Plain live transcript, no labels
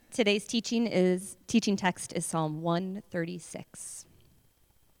Today's teaching text is Psalm 136.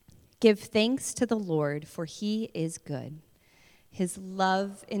 Give thanks to the Lord, for he is good. His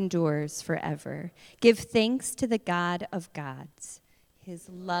love endures forever. Give thanks to the God of gods. His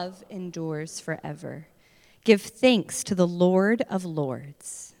love endures forever. Give thanks to the Lord of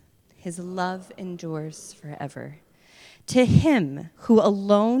lords. His love endures forever. To him who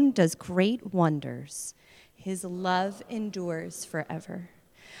alone does great wonders, his love endures forever.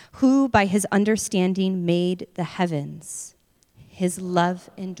 Who by his understanding made the heavens, his love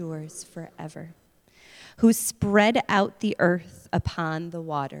endures forever. Who spread out the earth upon the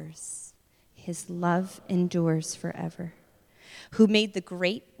waters, his love endures forever. Who made the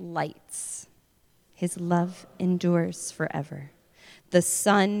great lights, his love endures forever. The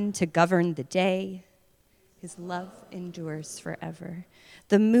sun to govern the day, his love endures forever.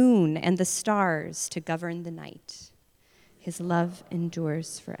 The moon and the stars to govern the night, his love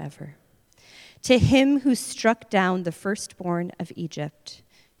endures forever. To him who struck down the firstborn of Egypt,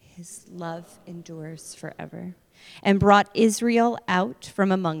 his love endures forever, and brought Israel out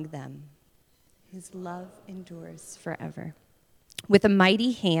from among them, his love endures forever. With a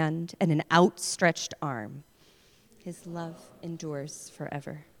mighty hand and an outstretched arm, his love endures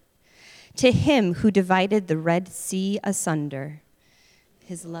forever. To him who divided the Red Sea asunder,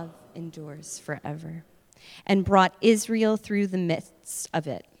 his love endures forever, and brought Israel through the midst of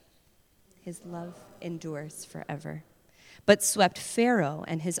it, his love endures forever. But swept Pharaoh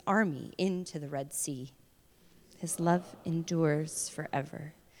and his army into the Red Sea, his love endures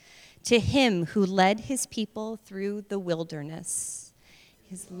forever. To him who led his people through the wilderness,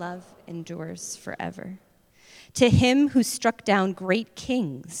 his love endures forever. To him who struck down great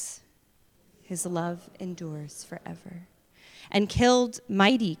kings, his love endures forever, and killed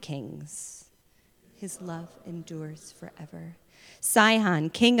mighty kings, his love endures forever.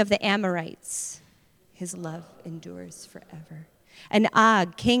 Sihon, king of the Amorites, his love endures forever. And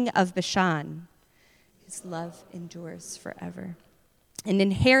Og, king of Bashan, his love endures forever. An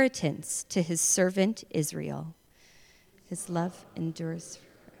inheritance to his servant Israel, his love endures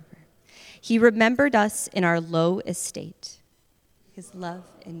forever. He remembered us in our low estate, his love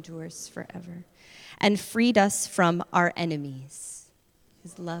endures forever, and freed us from our enemies.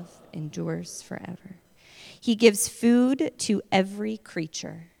 His love endures forever. He gives food to every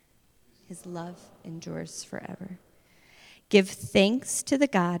creature. His love endures forever. Give thanks to the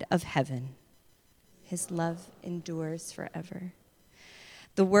God of heaven. His love endures forever.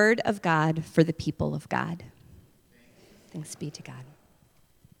 The word of God for the people of God. Thanks be to God.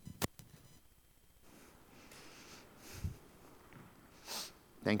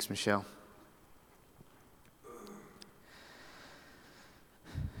 Thanks, Michelle.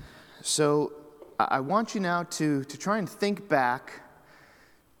 So I want you now to try and think back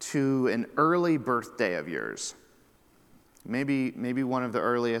to an early birthday of yours. Maybe one of the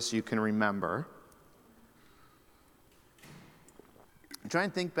earliest you can remember. Try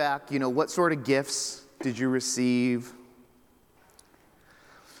and think back, what sort of gifts did you receive?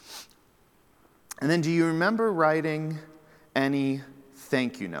 And then do you remember writing any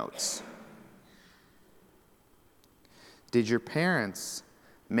thank you notes? Did your parents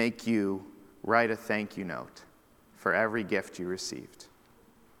make you write a thank you note for every gift you received?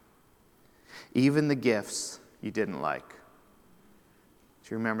 Even the gifts you didn't like.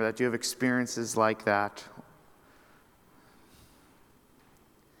 Do you remember that? Do you have experiences like that?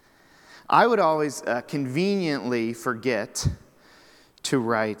 I would always conveniently forget to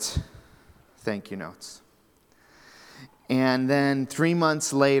write thank you notes. And then 3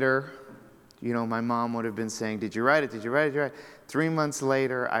 months later, my mom would have been saying, did you write it? Did you write it? Did you write it? 3 months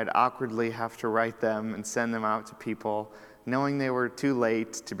later, I'd awkwardly have to write them and send them out to people, knowing they were too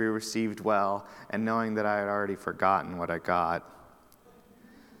late to be received well, and knowing that I had already forgotten what I got.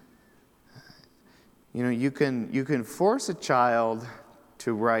 You can force a child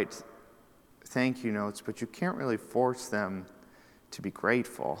to write thank you notes, but you can't really force them to be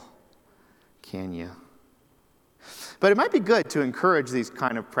grateful, can you? But it might be good to encourage these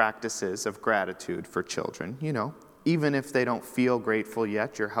kind of practices of gratitude for children, Even if they don't feel grateful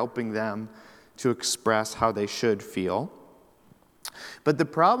yet, you're helping them to express how they should feel. But the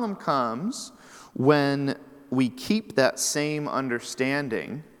problem comes when we keep that same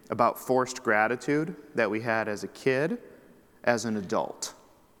understanding about forced gratitude that we had as a kid as an adult.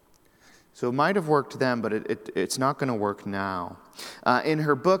 So it might have worked then, but it's not going to work now. In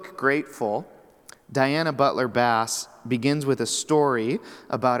her book, Grateful, Diana Butler Bass begins with a story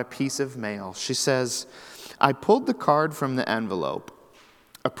about a piece of mail. She says, I pulled the card from the envelope.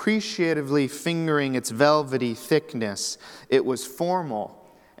 Appreciatively fingering its velvety thickness, it was formal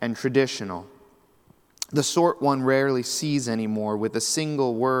and traditional. The sort one rarely sees anymore, with a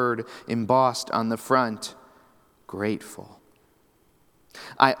single word embossed on the front, grateful.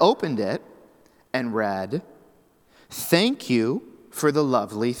 I opened it and read, "Thank you for the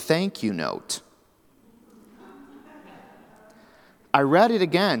lovely thank you note." I read it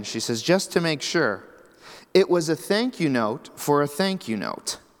again, she says, just to make sure. It was a thank you note for a thank you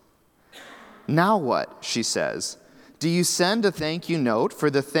note. Now what, she says? Do you send a thank you note for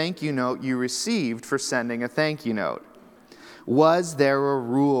the thank you note you received for sending a thank you note? Was there a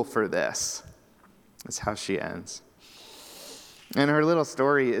rule for this? That's how she ends. And her little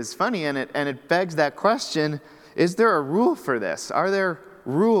story is funny, and it begs that question, is there a rule for this? Are there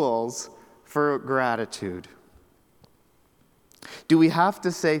rules for gratitude? Do we have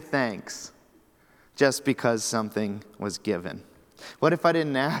to say thanks just because something was given? What if I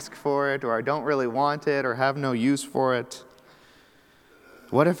didn't ask for it, or I don't really want it, or have no use for it?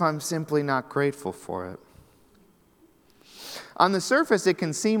 What if I'm simply not grateful for it? On the surface, it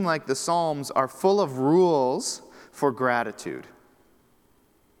can seem like the Psalms are full of rules for gratitude.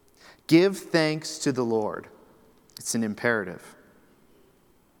 Give thanks to the Lord. It's an imperative.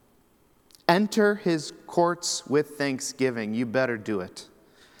 Enter his courts with thanksgiving. You better do it.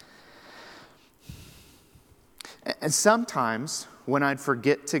 And sometimes, when I'd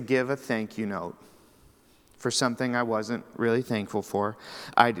forget to give a thank you note for something I wasn't really thankful for,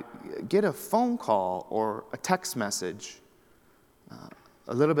 I'd get a phone call or a text message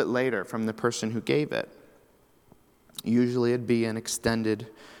a little bit later from the person who gave it. Usually it'd be an extended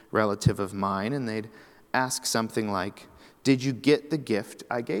relative of mine, and they'd ask something like, "Did you get the gift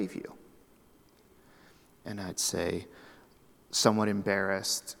I gave you?" And I'd say, somewhat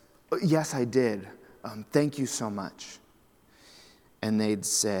embarrassed, "Yes, I did. Thank you so much." And they'd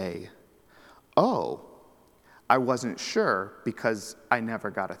say, "Oh, I wasn't sure because I never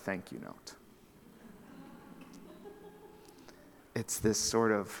got a thank you note." It's this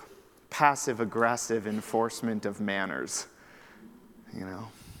sort of passive-aggressive enforcement of manners, you know.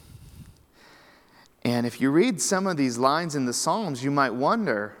 And if you read some of these lines in the Psalms, you might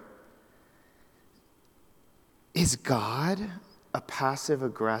wonder, is God a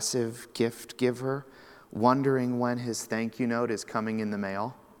passive-aggressive gift giver, wondering when his thank you note is coming in the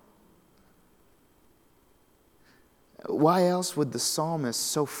mail? Why else would the psalmist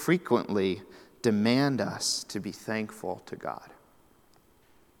so frequently demand us to be thankful to God?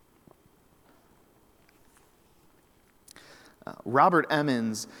 Robert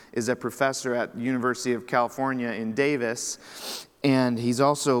Emmons is a professor at the University of California in Davis, and he's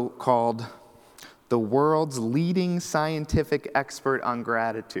also called the world's leading scientific expert on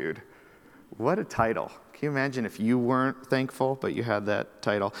gratitude. What a title. Can you imagine if you weren't thankful, but you had that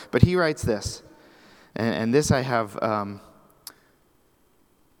title? But he writes this, and this I have on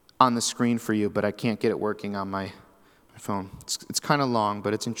the screen for you, but I can't get it working on my phone. It's kind of long,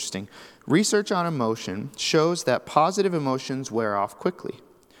 but it's interesting. Research on emotion shows that positive emotions wear off quickly.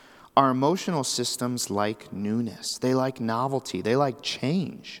 Our emotional systems like newness. They like novelty. They like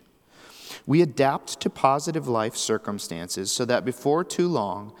change. We adapt to positive life circumstances so that before too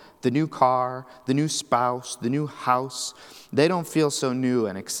long, the new car, the new spouse, the new house, they don't feel so new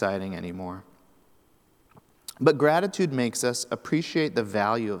and exciting anymore. But gratitude makes us appreciate the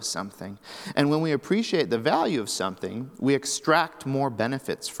value of something. And when we appreciate the value of something, we extract more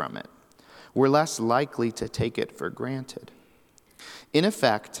benefits from it. We're less likely to take it for granted. In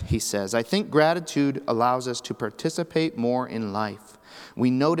effect, he says, I think gratitude allows us to participate more in life. We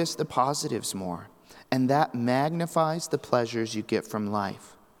notice the positives more, and that magnifies the pleasures you get from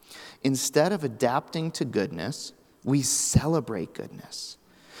life. Instead of adapting to goodness, we celebrate goodness.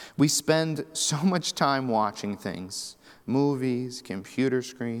 We spend so much time watching things, movies, computer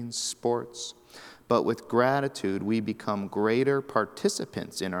screens, sports, but with gratitude, we become greater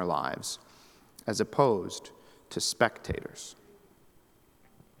participants in our lives as opposed to spectators.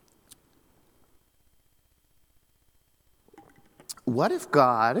 What if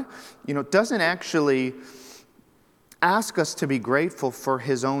God, doesn't actually ask us to be grateful for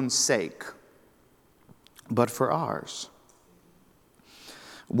his own sake, but for ours?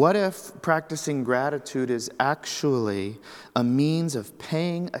 What if practicing gratitude is actually a means of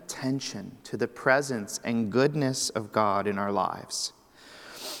paying attention to the presence and goodness of God in our lives?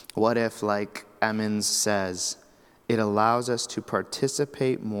 What if, like Emmons says, it allows us to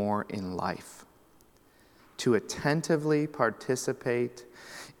participate more in life, to attentively participate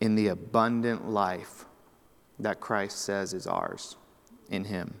in the abundant life that Christ says is ours in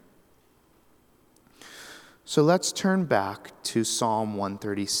him? So let's turn back to Psalm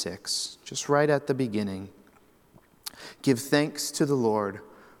 136, just right at the beginning. Give thanks to the Lord,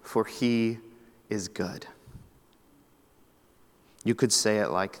 for he is good. You could say it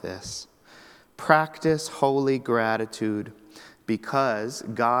like this: practice holy gratitude because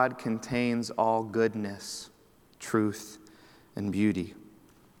God contains all goodness, truth, and beauty.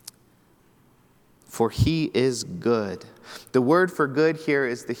 For he is good. The word for good here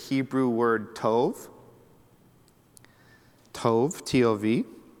is the Hebrew word tov. Tov, T-O-V.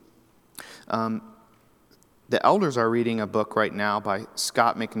 The elders are reading a book right now by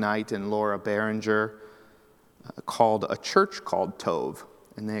Scott McKnight and Laura Barringer called A Church Called Tov.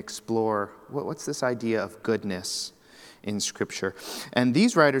 And they explore what's this idea of goodness in Scripture. And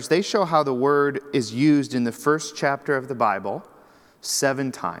these writers, they show how the word is used in the first chapter of the Bible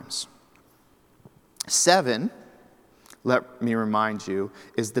 7 times. 7, let me remind you,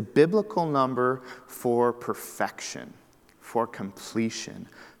 is the biblical number for perfection, for completion,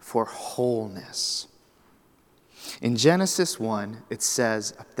 for wholeness. In Genesis 1, it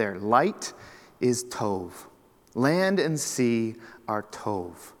says up there, light is tov. Land and sea are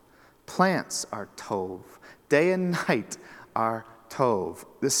tov. Plants are tov. Day and night are tov.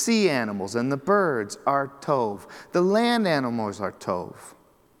 The sea animals and the birds are tov. The land animals are tov.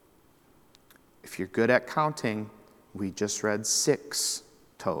 If you're good at counting, we just read 6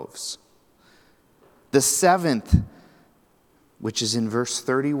 tovs. The 7th, which is in verse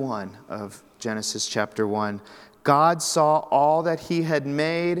 31 of Genesis chapter 1, God saw all that he had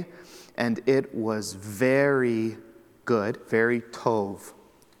made, and it was very good, very tov.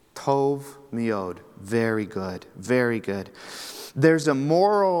 Tov miod, very good, very good. There's a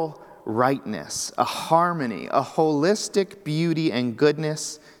moral rightness, a harmony, a holistic beauty and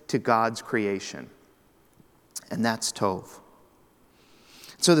goodness to God's creation. And that's tov.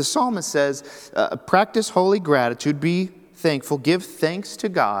 So the psalmist says, practice holy gratitude, be thankful, give thanks to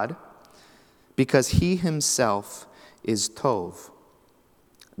God, because he himself is tov.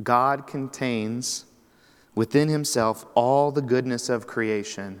 God contains within himself all the goodness of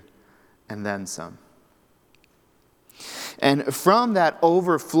creation and then some. And from that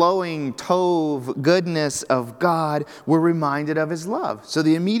overflowing tov goodness of God, we're reminded of his love. So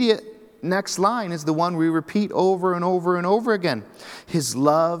the immediate next line is the one we repeat over and over and over again. His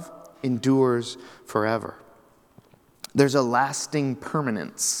love endures forever. There's a lasting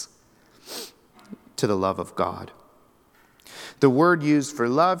permanence to the love of God. The word used for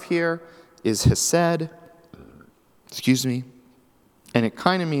love here is hesed. And it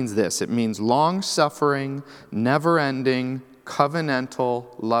kind of means this. It means long-suffering, never-ending, covenantal,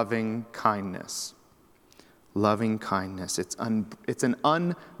 loving kindness. Loving kindness. It's an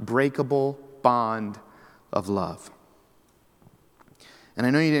unbreakable bond of love. And I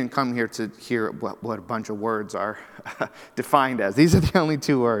know you didn't come here to hear what a bunch of words are defined as. These are the only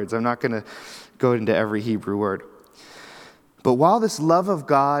 2 words. I'm not going to go into every Hebrew word. But while this love of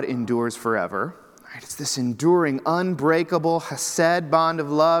God endures forever, right, it's this enduring, unbreakable, hesed bond of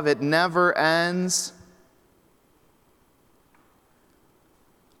love. It never ends.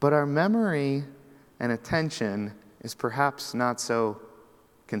 But our memory and attention is perhaps not so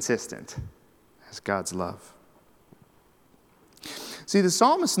consistent as God's love. See, the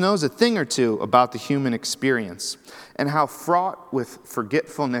psalmist knows a thing or two about the human experience and how fraught with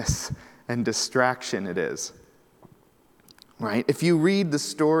forgetfulness and distraction it is. Right? If you read the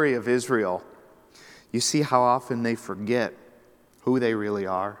story of Israel, you see how often they forget who they really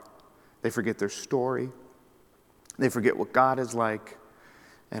are. They forget their story. They forget what God is like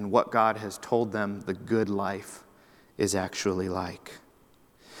and what God has told them the good life is actually like.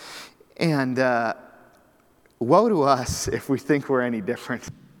 And woe to us if we think we're any different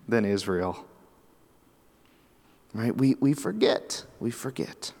than Israel. Right? We forget. We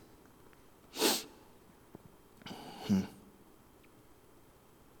forget.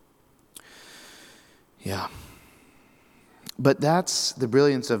 Yeah. But that's the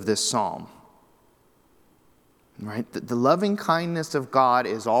brilliance of this psalm. Right? The loving kindness of God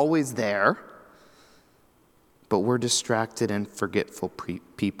is always there, but we're distracted and forgetful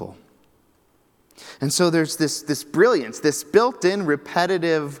people. And so there's this brilliance, this built-in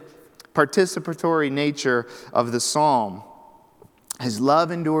repetitive participatory nature of the psalm. His love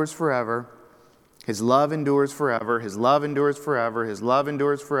endures forever. His love endures forever. His love endures forever. His love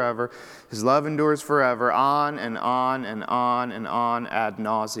endures forever. His love endures forever. On and on and on and on ad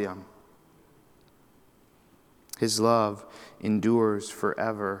nauseum. His love endures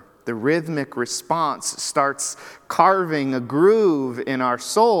forever. The rhythmic response starts carving a groove in our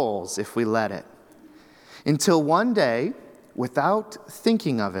souls if we let it. Until one day, without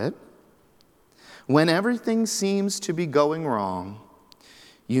thinking of it, when everything seems to be going wrong,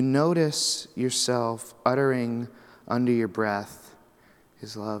 you notice yourself uttering under your breath,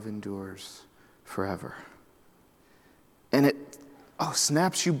 His love endures forever. And it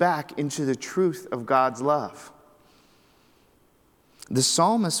snaps you back into the truth of God's love. The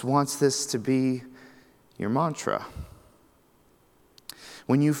psalmist wants this to be your mantra.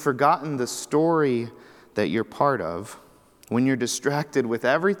 When you've forgotten the story that you're part of, when you're distracted with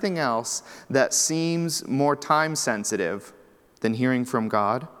everything else that seems more time sensitive than hearing from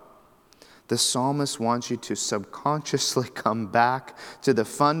God, the psalmist wants you to subconsciously come back to the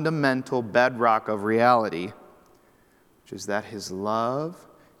fundamental bedrock of reality, which is that his love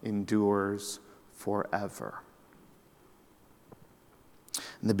endures forever.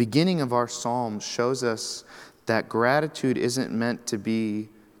 And the beginning of our psalm shows us that gratitude isn't meant to be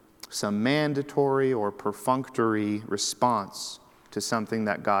some mandatory or perfunctory response to something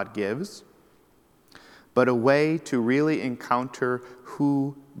that God gives, but a way to really encounter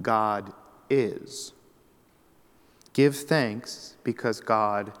who God is. Give thanks because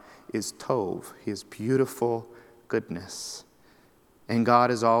God is Tov. He is beautiful goodness. And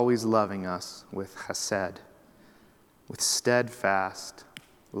God is always loving us with chesed, with steadfast,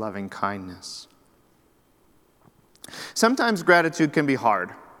 loving kindness. Sometimes gratitude can be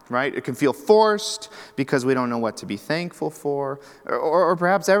hard, right? It can feel forced because we don't know what to be thankful for, or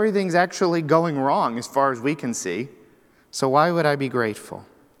perhaps everything's actually going wrong as far as we can see. So why would I be grateful?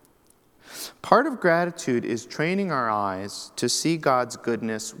 Part of gratitude is training our eyes to see God's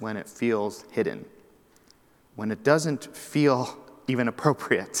goodness when it feels hidden, when it doesn't feel even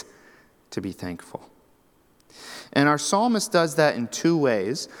appropriate to be thankful. And our psalmist does that in two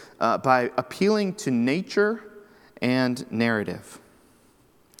ways, by appealing to nature and narrative.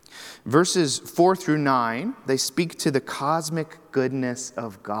 Verses 4 through 9, they speak to the cosmic goodness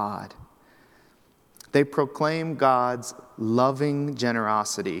of God. They proclaim God's loving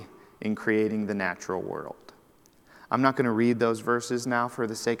generosity in creating the natural world. I'm not going to read those verses now for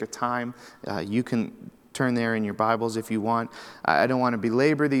the sake of time. You can turn there in your Bibles if you want. I don't want to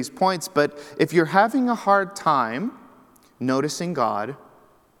belabor these points, but if you're having a hard time noticing God,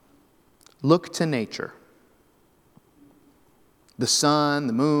 look to nature. The sun,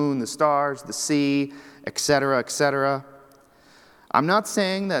 the moon, the stars, the sea, etc., etc. I'm not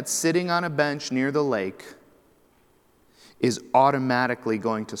saying that sitting on a bench near the lake is automatically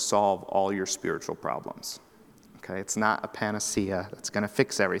going to solve all your spiritual problems. Okay, it's not a panacea that's going to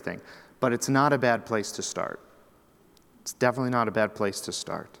fix everything, but it's not a bad place to start. It's definitely not a bad place to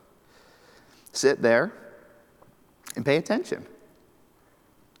start. Sit there and pay attention.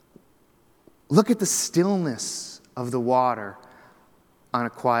 Look at the stillness of the water on a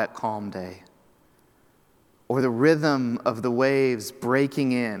quiet, calm day, or the rhythm of the waves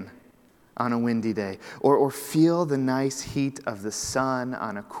breaking in on a windy day, or feel the nice heat of the sun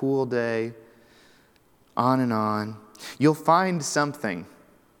on a cool day, on and on. You'll find something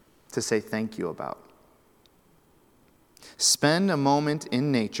to say thank you about. Spend a moment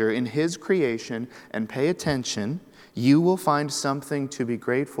in nature, in His creation, and pay attention. You will find something to be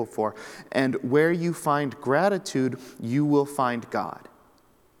grateful for. And where you find gratitude, you will find God.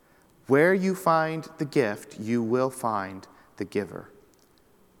 Where you find the gift, you will find the giver.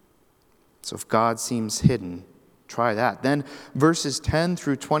 So if God seems hidden, try that. Then verses 10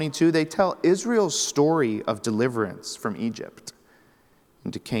 through 22, they tell Israel's story of deliverance from Egypt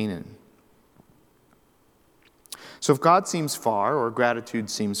into Canaan. So if God seems far or gratitude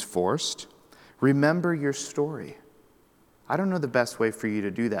seems forced, remember your story. I don't know the best way for you to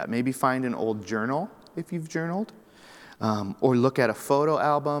do that. Maybe find an old journal if you've journaled, or look at a photo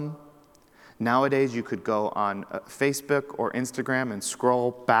album. Nowadays, you could go on Facebook or Instagram and scroll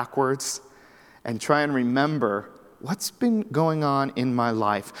backwards and try and remember what's been going on in my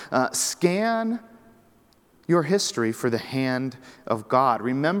life. Scan your history for the hand of God.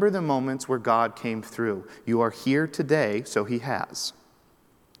 Remember the moments where God came through. You are here today, so He has.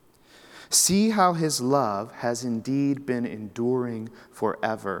 See how His love has indeed been enduring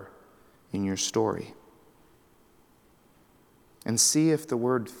forever in your story. And see if the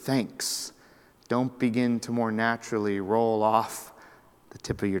word thanks don't begin to more naturally roll off the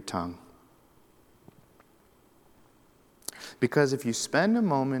tip of your tongue. Because if you spend a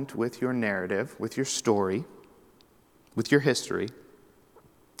moment with your narrative, with your story, with your history,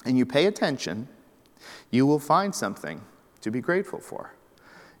 and you pay attention, you will find something to be grateful for.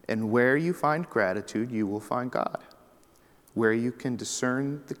 And where you find gratitude, you will find God. Where you can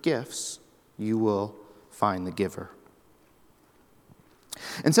discern the gifts, you will find the giver.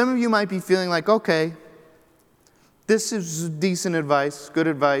 And some of you might be feeling like, okay, this is decent advice, good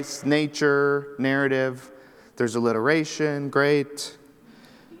advice, nature, narrative, there's alliteration, great.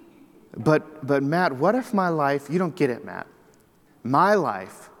 But Matt, what if my life, you don't get it, Matt. my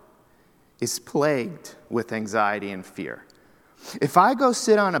life is plagued with anxiety and fear. If I go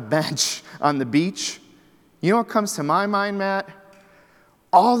sit on a bench on the beach, you know what comes to my mind, Matt?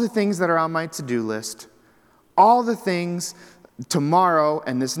 All the things that are on my to-do list, all the things tomorrow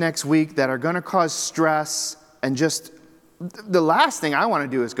and this next week that are going to cause stress, and just the last thing I want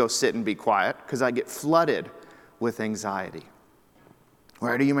to do is go sit and be quiet because I get flooded with anxiety.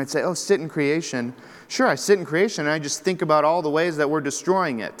 Or you might say, oh, sit in creation. Sure, I sit in creation and I just think about all the ways that we're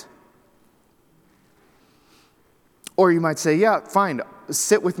destroying it. Or you might say, yeah, fine,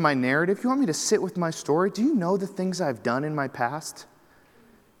 sit with my narrative. You want me to sit with my story? Do you know the things I've done in my past?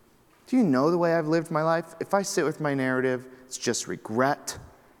 Do you know the way I've lived my life? If I sit with my narrative, it's just regret,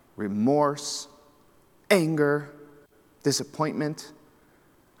 remorse, anger, disappointment.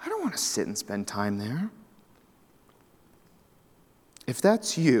 I don't want to sit and spend time there. If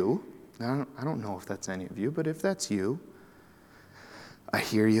that's you, I don't know if that's any of you, but if that's you, I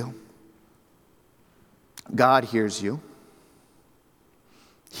hear you. God hears you.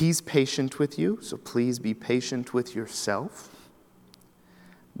 He's patient with you, so please be patient with yourself.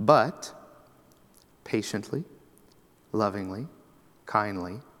 But patiently, lovingly,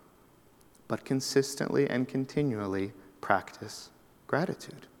 kindly, but consistently and continually practice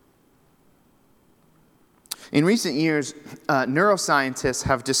gratitude. In recent years, neuroscientists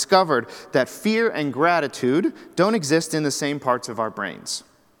have discovered that fear and gratitude don't exist in the same parts of our brains.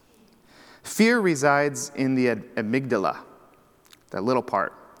 Fear resides in the amygdala, that little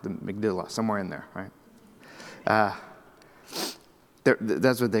part, the amygdala, somewhere in there, right?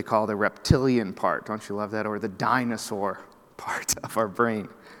 That's what they call the reptilian part. Don't you love that? Or the dinosaur part of our brain.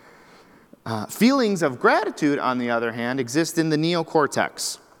 Feelings of gratitude, on the other hand, exist in the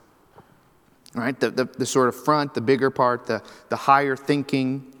neocortex. Right? The sort of front, the bigger part, the higher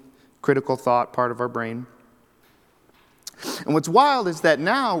thinking, critical thought part of our brain. And what's wild is that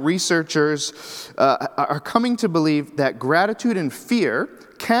now researchers are coming to believe that gratitude and fear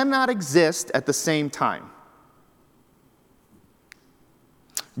cannot exist at the same time.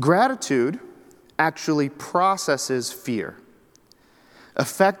 Gratitude actually processes fear,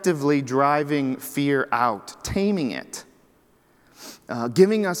 effectively driving fear out, taming it,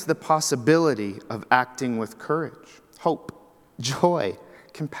 giving us the possibility of acting with courage, hope, joy,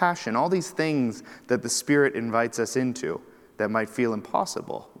 compassion, all these things that the Spirit invites us into that might feel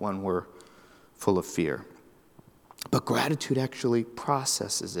impossible when we're full of fear. But gratitude actually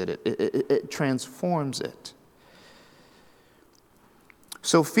processes it. It transforms it.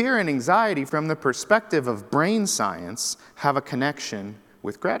 So fear and anxiety, from the perspective of brain science, have a connection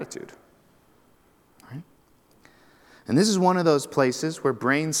with gratitude. Right? And this is one of those places where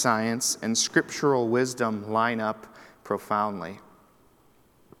brain science and scriptural wisdom line up profoundly.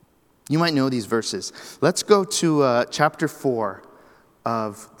 You might know these verses. Let's go to chapter 4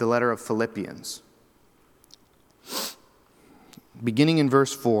 of the letter of Philippians. Beginning in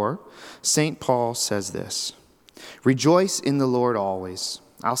verse 4, St. Paul says this: "Rejoice in the Lord always."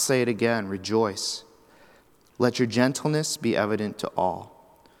 I'll say it again, rejoice. "Let your gentleness be evident to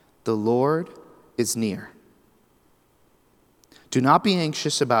all. The Lord is near. Do not be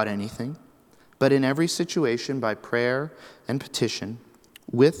anxious about anything, but in every situation by prayer and petition,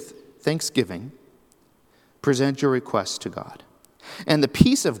 with thanksgiving, present your requests to God. And the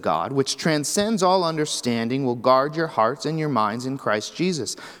peace of God, which transcends all understanding, will guard your hearts and your minds in Christ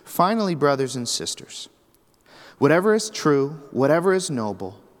Jesus. Finally, brothers and sisters, whatever is true, whatever is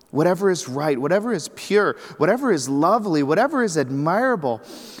noble, whatever is right, whatever is pure, whatever is lovely, whatever is admirable,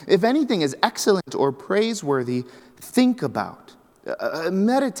 if anything is excellent or praiseworthy, think about,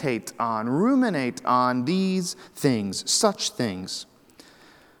 meditate on, ruminate on these things, such things.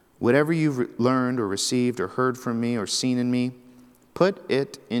 Whatever you've learned or received or heard from me or seen in me, put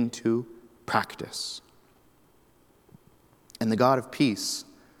it into practice. And the God of peace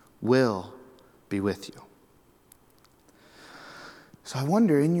will be with you." So I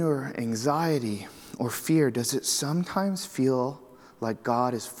wonder, in your anxiety or fear, does it sometimes feel like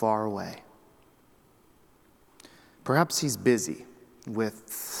God is far away? Perhaps he's busy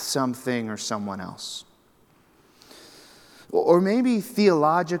with something or someone else. Or maybe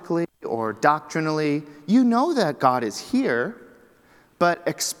theologically or doctrinally, you know that God is here, but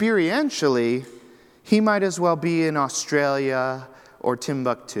experientially, he might as well be in Australia or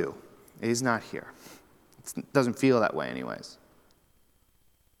Timbuktu. He's not here. It doesn't feel that way anyways.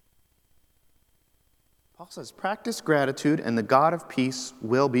 Paul says, practice gratitude and the God of peace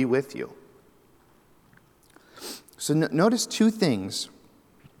will be with you. So notice two things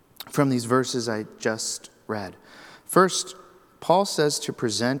from these verses I just read. First, Paul says to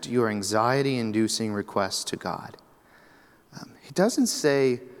present your anxiety-inducing requests to God. He doesn't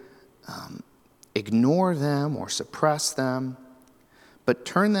say ignore them or suppress them, but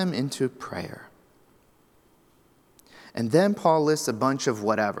turn them into prayer. And then Paul lists a bunch of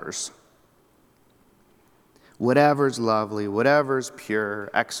whatevers. Whatever's lovely, whatever's pure,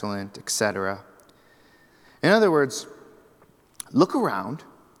 excellent, etc. In other words, look around,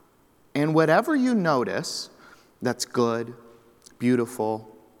 and whatever you notice that's good,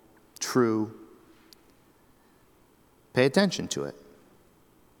 beautiful, true, pay attention to it.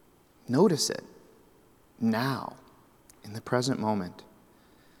 Notice it now, in the present moment.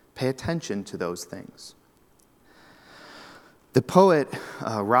 Pay attention to those things. The poet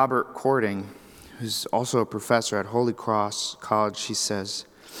Robert Cording, who's also a professor at Holy Cross College, he says,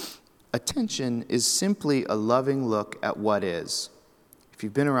 attention is simply a loving look at what is. If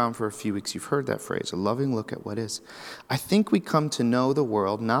you've been around for a few weeks, you've heard that phrase, a loving look at what is. I think we come to know the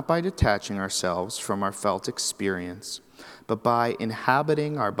world not by detaching ourselves from our felt experience, but by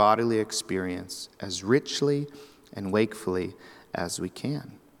inhabiting our bodily experience as richly and wakefully as we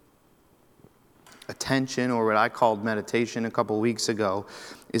can. Attention, or what I called meditation a couple weeks ago,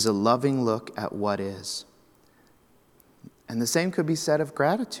 is a loving look at what is. And the same could be said of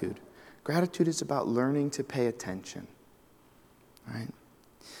gratitude. Gratitude is about learning to pay attention. Right?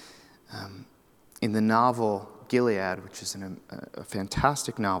 In the novel Gilead, which is a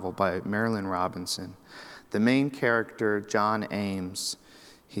fantastic novel by Marilynne Robinson, the main character, John Ames,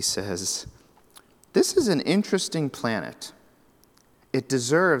 he says, "This is an interesting planet. It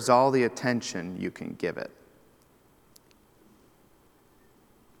deserves all the attention you can give it."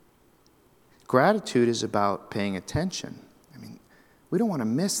 Gratitude is about paying attention. I mean, we don't want to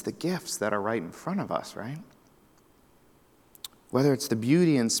miss the gifts that are right in front of us, right? Whether it's the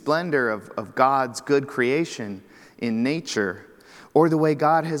beauty and splendor of God's good creation in nature, or the way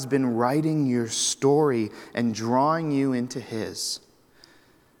God has been writing your story and drawing you into His.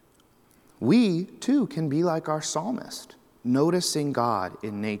 We, too, can be like our psalmist, noticing God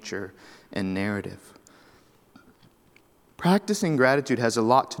in nature and narrative. Practicing gratitude has a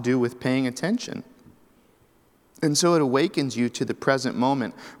lot to do with paying attention. And so it awakens you to the present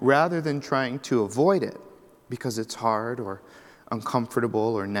moment rather than trying to avoid it because it's hard or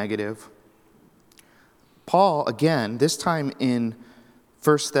uncomfortable or negative. Paul, again, this time in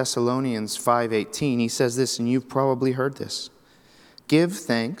 1 Thessalonians 5:18, he says this, and you've probably heard this. Give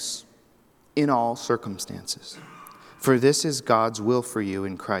thanks in all circumstances, for this is God's will for you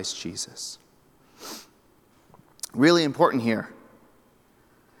in Christ Jesus. Really important here.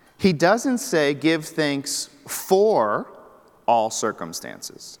 He doesn't say give thanks for all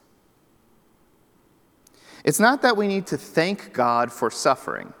circumstances. It's not that we need to thank God for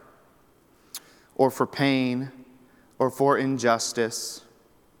suffering, or for pain, or for injustice.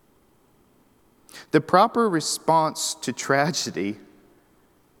 The proper response to tragedy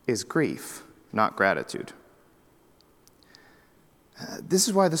is grief, not gratitude. This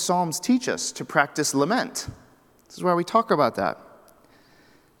is why the Psalms teach us to practice lament. This is why we talk about that.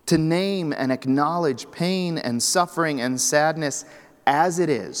 To name and acknowledge pain and suffering and sadness as it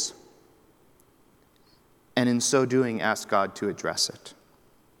is, and in so doing, ask God to address it.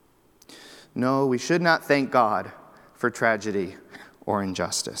 No, we should not thank God for tragedy or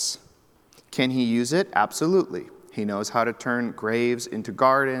injustice. Can He use it? Absolutely. He knows how to turn graves into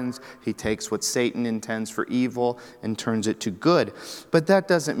gardens. He takes what Satan intends for evil and turns it to good. But that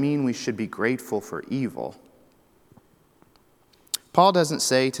doesn't mean we should be grateful for evil. Paul doesn't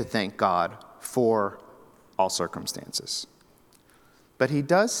say to thank God for all circumstances. But he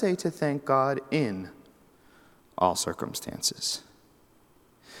does say to thank God in all circumstances.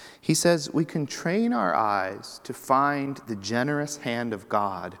 He says we can train our eyes to find the generous hand of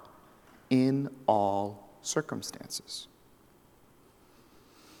God in all circumstances.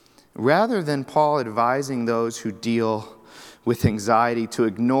 Rather than Paul advising those who deal with anxiety to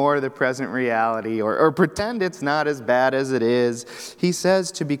ignore the present reality or pretend it's not as bad as it is, he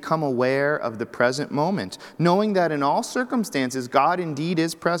says to become aware of the present moment, knowing that in all circumstances, God indeed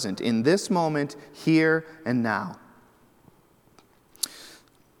is present in this moment, here and now.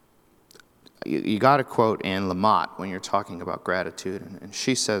 You got to quote Anne Lamott when you're talking about gratitude, and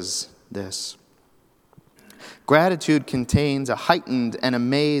she says this: gratitude contains a heightened and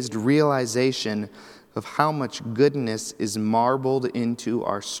amazed realization of how much goodness is marbled into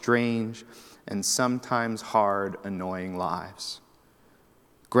our strange and sometimes hard, annoying lives.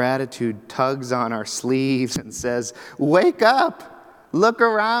 Gratitude tugs on our sleeves and says, wake up, look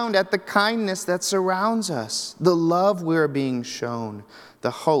around at the kindness that surrounds us, the love we're being shown,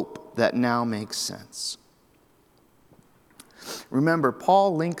 the hope that now makes sense. Remember,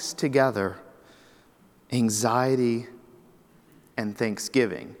 Paul links together anxiety and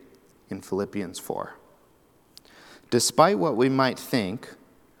thanksgiving in Philippians 4. Despite what we might think,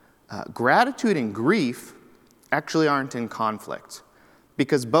 gratitude and grief actually aren't in conflict,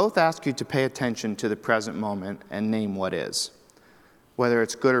 because both ask you to pay attention to the present moment and name what is, whether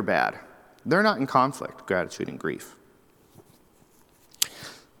it's good or bad. They're not in conflict, gratitude and grief.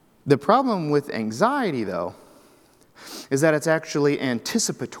 The problem with anxiety, though, is that it's actually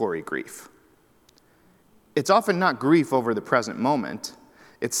anticipatory grief. It's often not grief over the present moment.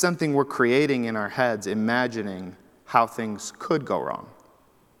 It's something we're creating in our heads, imagining how things could go wrong.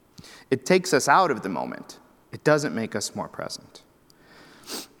 It takes us out of the moment. It doesn't make us more present.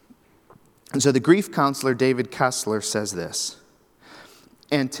 And so the grief counselor David Kessler says this: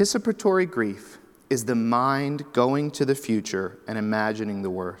 anticipatory grief is the mind going to the future and imagining the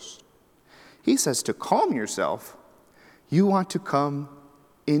worst. He says to calm yourself, you want to come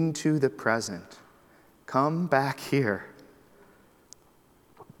into the present. Come back here.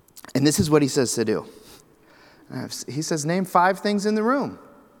 And this is what he says to do. He says, name 5 things in the room.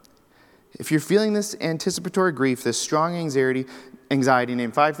 If you're feeling this anticipatory grief, this strong anxiety,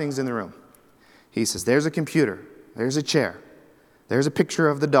 name 5 things in the room. He says, there's a computer, there's a chair, there's a picture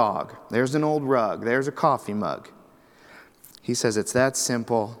of the dog, there's an old rug, there's a coffee mug. He says, it's that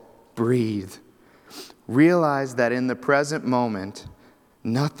simple. Breathe. Realize that in the present moment,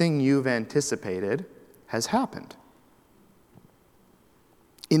 nothing you've anticipated has happened.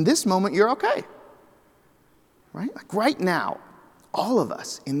 In this moment, you're okay. Right? Like right now, all of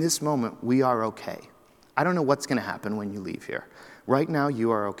us, in this moment, we are okay. I don't know what's going to happen when you leave here. Right now,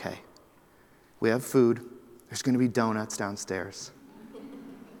 you are okay. We have food. There's going to be donuts downstairs.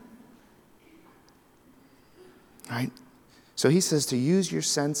 Right? So he says to use your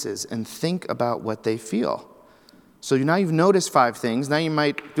senses and think about what they feel. So now you've noticed 5 things. Now you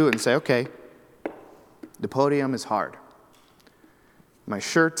might do it and say, okay, the podium is hard. My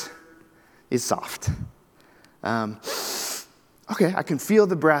shirt is soft. Okay, I can feel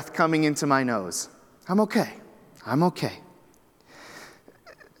the breath coming into my nose. I'm okay.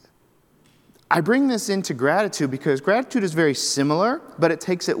 I bring this into gratitude because gratitude is very similar, but it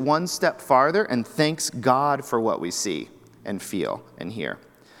takes it one step farther and thanks God for what we see and feel and hear.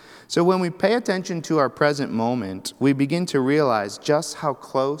 So when we pay attention to our present moment, we begin to realize just how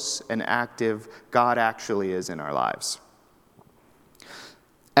close and active God actually is in our lives.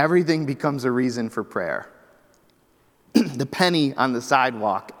 Everything becomes a reason for prayer. The penny on the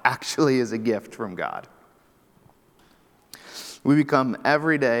sidewalk actually is a gift from God. We become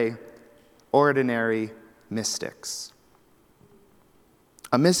everyday, ordinary mystics.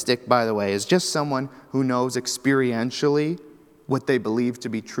 A mystic, by the way, is just someone who knows experientially what they believe to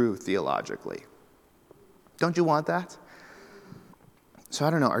be true theologically. Don't you want that? So I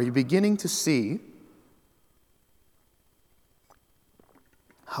don't know, are you beginning to see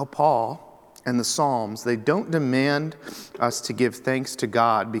how Paul and the Psalms, they don't demand us to give thanks to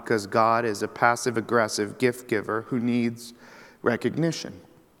God because God is a passive-aggressive gift giver who needs recognition.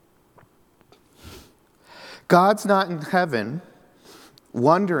 God's not in heaven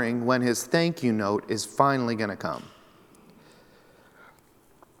wondering when his thank you note is finally going to come.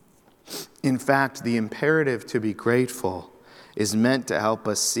 In fact, the imperative to be grateful is meant to help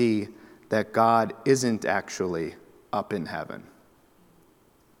us see that God isn't actually up in heaven.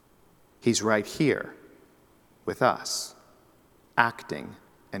 He's right here with us, acting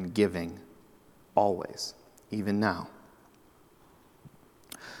and giving always, even now.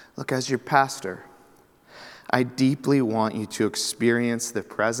 Look, as your pastor, I deeply want you to experience the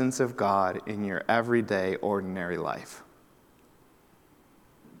presence of God in your everyday, ordinary life.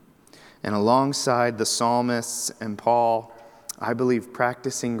 And alongside the psalmists and Paul, I believe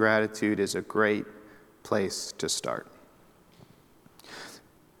practicing gratitude is a great place to start.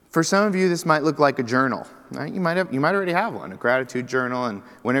 For some of you, this might look like a journal. Right? You might already have one, a gratitude journal, and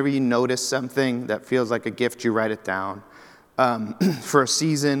whenever you notice something that feels like a gift, you write it down. For a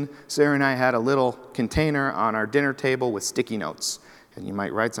season, Sarah and I had a little container on our dinner table with sticky notes. And you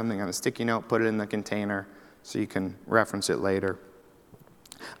might write something on a sticky note, put it in the container so you can reference it later.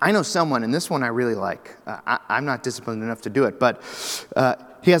 I know someone, and this one I really like. I'm not disciplined enough to do it, but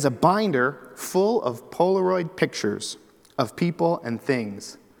he has a binder full of Polaroid pictures of people and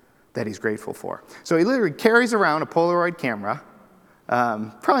things that he's grateful for. So he literally carries around a Polaroid camera,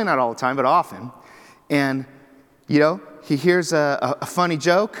 probably not all the time, but often, and he hears a funny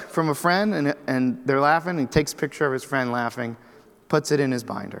joke from a friend, and they're laughing, and he takes a picture of his friend laughing, puts it in his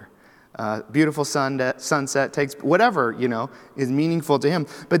binder. Beautiful sunset, takes whatever, is meaningful to him.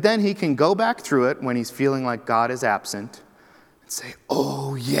 But then he can go back through it when he's feeling like God is absent, say,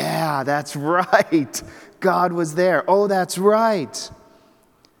 oh yeah, that's right. God was there. Oh, that's right.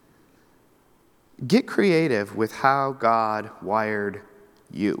 Get creative with how God wired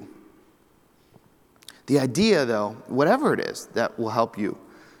you. The idea, though, whatever it is that will help you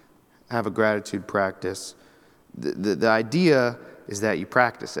have a gratitude practice, the idea is that you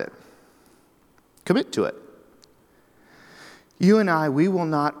practice it. Commit to it. You and I, we will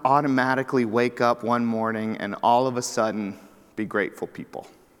not automatically wake up one morning and all of a sudden be grateful people.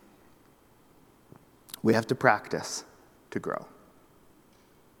 We have to practice to grow.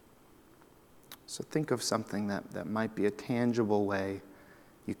 So think of something that might be a tangible way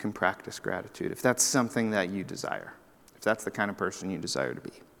you can practice gratitude, if that's something that you desire, if that's the kind of person you desire to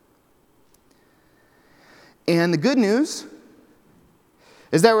be. And the good news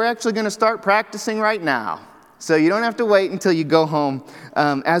is that we're actually going to start practicing right now. So you don't have to wait until you go home.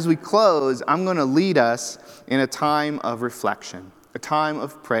 As we close, I'm going to lead us in a time of reflection, a time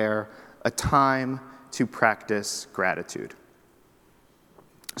of prayer, a time to practice gratitude.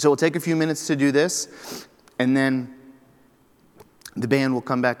 So we'll take a few minutes to do this, and then the band will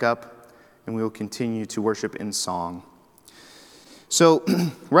come back up, and we will continue to worship in song. So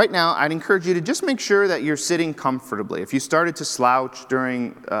right now, I'd encourage you to just make sure that you're sitting comfortably. If you started to slouch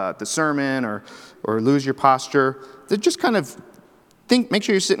during the sermon or lose your posture, then just kind of make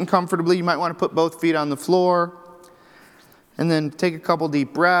sure you're sitting comfortably. You might want to put both feet on the floor, and then take a couple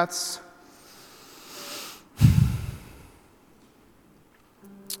deep breaths.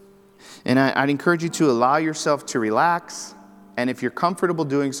 And I'd encourage you to allow yourself to relax. And if you're comfortable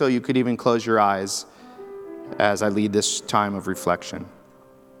doing so, you could even close your eyes as I lead this time of reflection.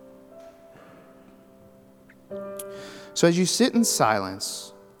 So as you sit in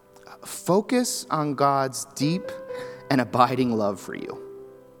silence, focus on God's deep and abiding love for you.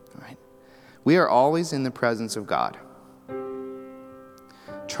 All right? We are always in the presence of God.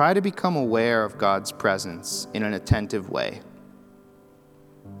 Try to become aware of God's presence in an attentive way.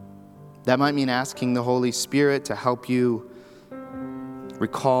 That might mean asking the Holy Spirit to help you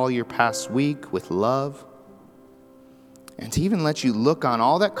recall your past week with love, and to even let you look on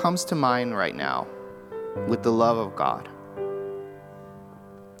all that comes to mind right now with the love of God.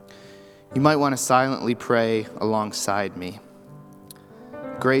 You might want to silently pray alongside me.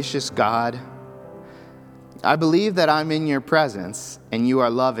 Gracious God, I believe that I'm in your presence and you are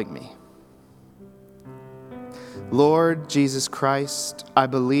loving me. Lord Jesus Christ, I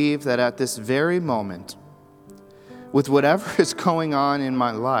believe that at this very moment, with whatever is going on in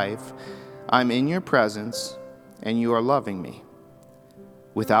my life, I'm in your presence and you are loving me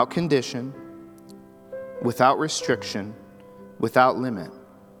without condition, without restriction, without limit.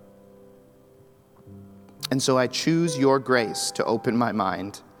 And so I choose your grace to open my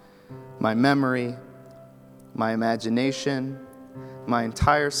mind, my memory, my imagination, my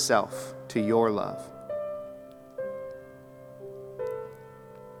entire self to your love.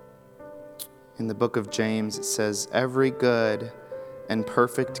 In the book of James, it says, every good and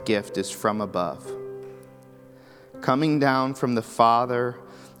perfect gift is from above, coming down from the Father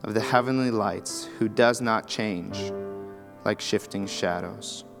of the heavenly lights, who does not change like shifting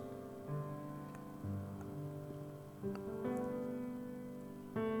shadows.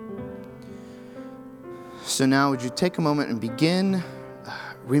 So now would you take a moment and begin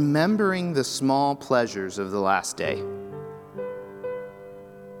remembering the small pleasures of the last day?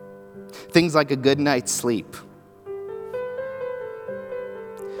 Things like a good night's sleep,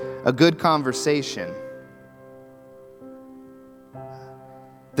 a good conversation,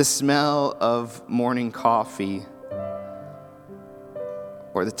 the smell of morning coffee,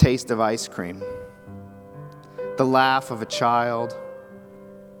 or the taste of ice cream, the laugh of a child.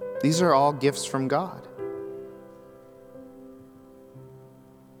 These are all gifts from God.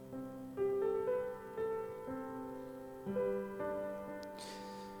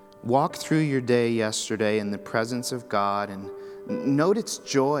 Walk through your day yesterday in the presence of God and note its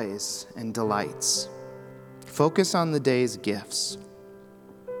joys and delights. Focus on the day's gifts.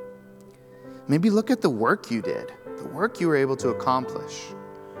 Maybe look at the work you did, the work you were able to accomplish,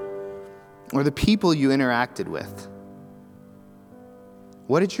 or the people you interacted with.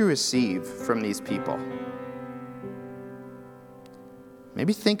 What did you receive from these people?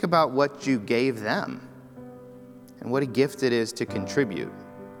 Maybe think about what you gave them and what a gift it is to contribute.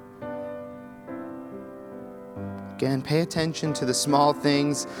 Again, pay attention to the small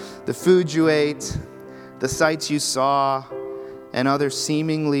things, the food you ate, the sights you saw, and other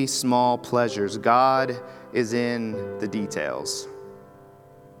seemingly small pleasures. God is in the details.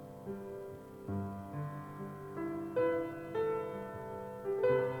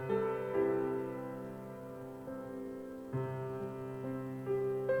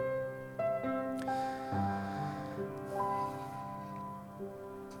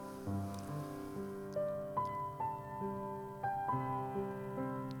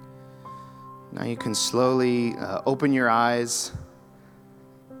 Now you can slowly open your eyes,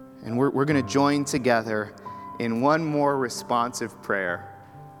 and we're going to join together in one more responsive prayer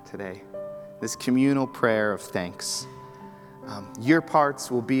today, this communal prayer of thanks. Your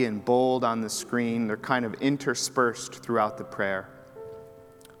parts will be in bold on the screen. They're kind of interspersed throughout the prayer.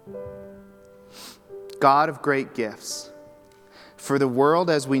 God of great gifts, for the world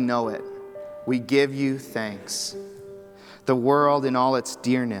as we know it, we give you thanks. The world in all its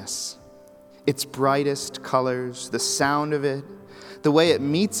dearness, its brightest colors, the sound of it, the way it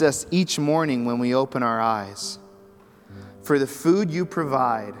meets us each morning when we open our eyes. For the food you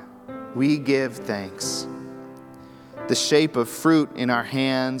provide, we give thanks. The shape of fruit in our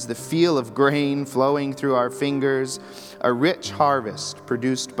hands, the feel of grain flowing through our fingers, a rich harvest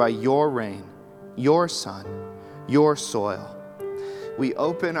produced by your rain, your sun, your soil. We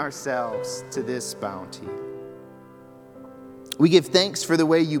open ourselves to this bounty. We give thanks for the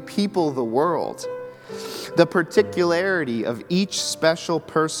way you people the world, the particularity of each special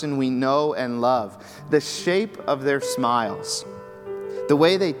person we know and love, the shape of their smiles, the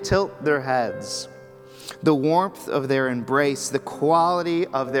way they tilt their heads, the warmth of their embrace, the quality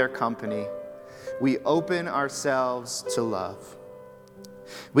of their company. We open ourselves to love.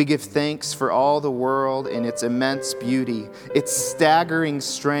 We give thanks for all the world in its immense beauty, its staggering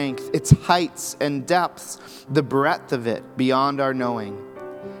strength, its heights and depths, the breadth of it beyond our knowing.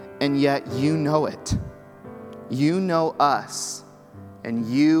 And yet you know it. You know us, and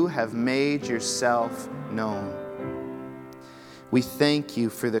you have made yourself known. We thank you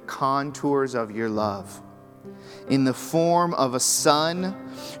for the contours of your love. In the form of a Son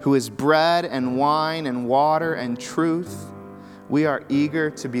who is bread and wine and water and truth, we are eager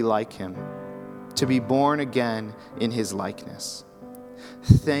to be like him, to be born again in his likeness.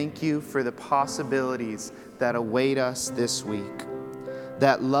 Thank you for the possibilities that await us this week,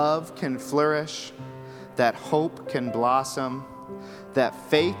 that love can flourish, that hope can blossom, that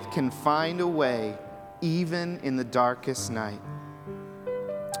faith can find a way even in the darkest night.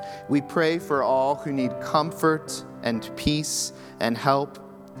 We pray for all who need comfort and peace and help,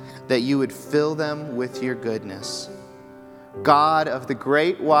 that you would fill them with your goodness. God of the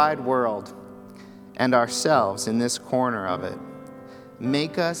great wide world and ourselves in this corner of it,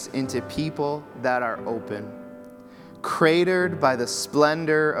 make us into people that are open, cratered by the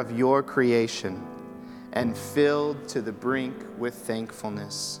splendor of your creation, and filled to the brink with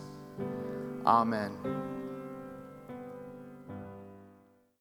thankfulness. Amen.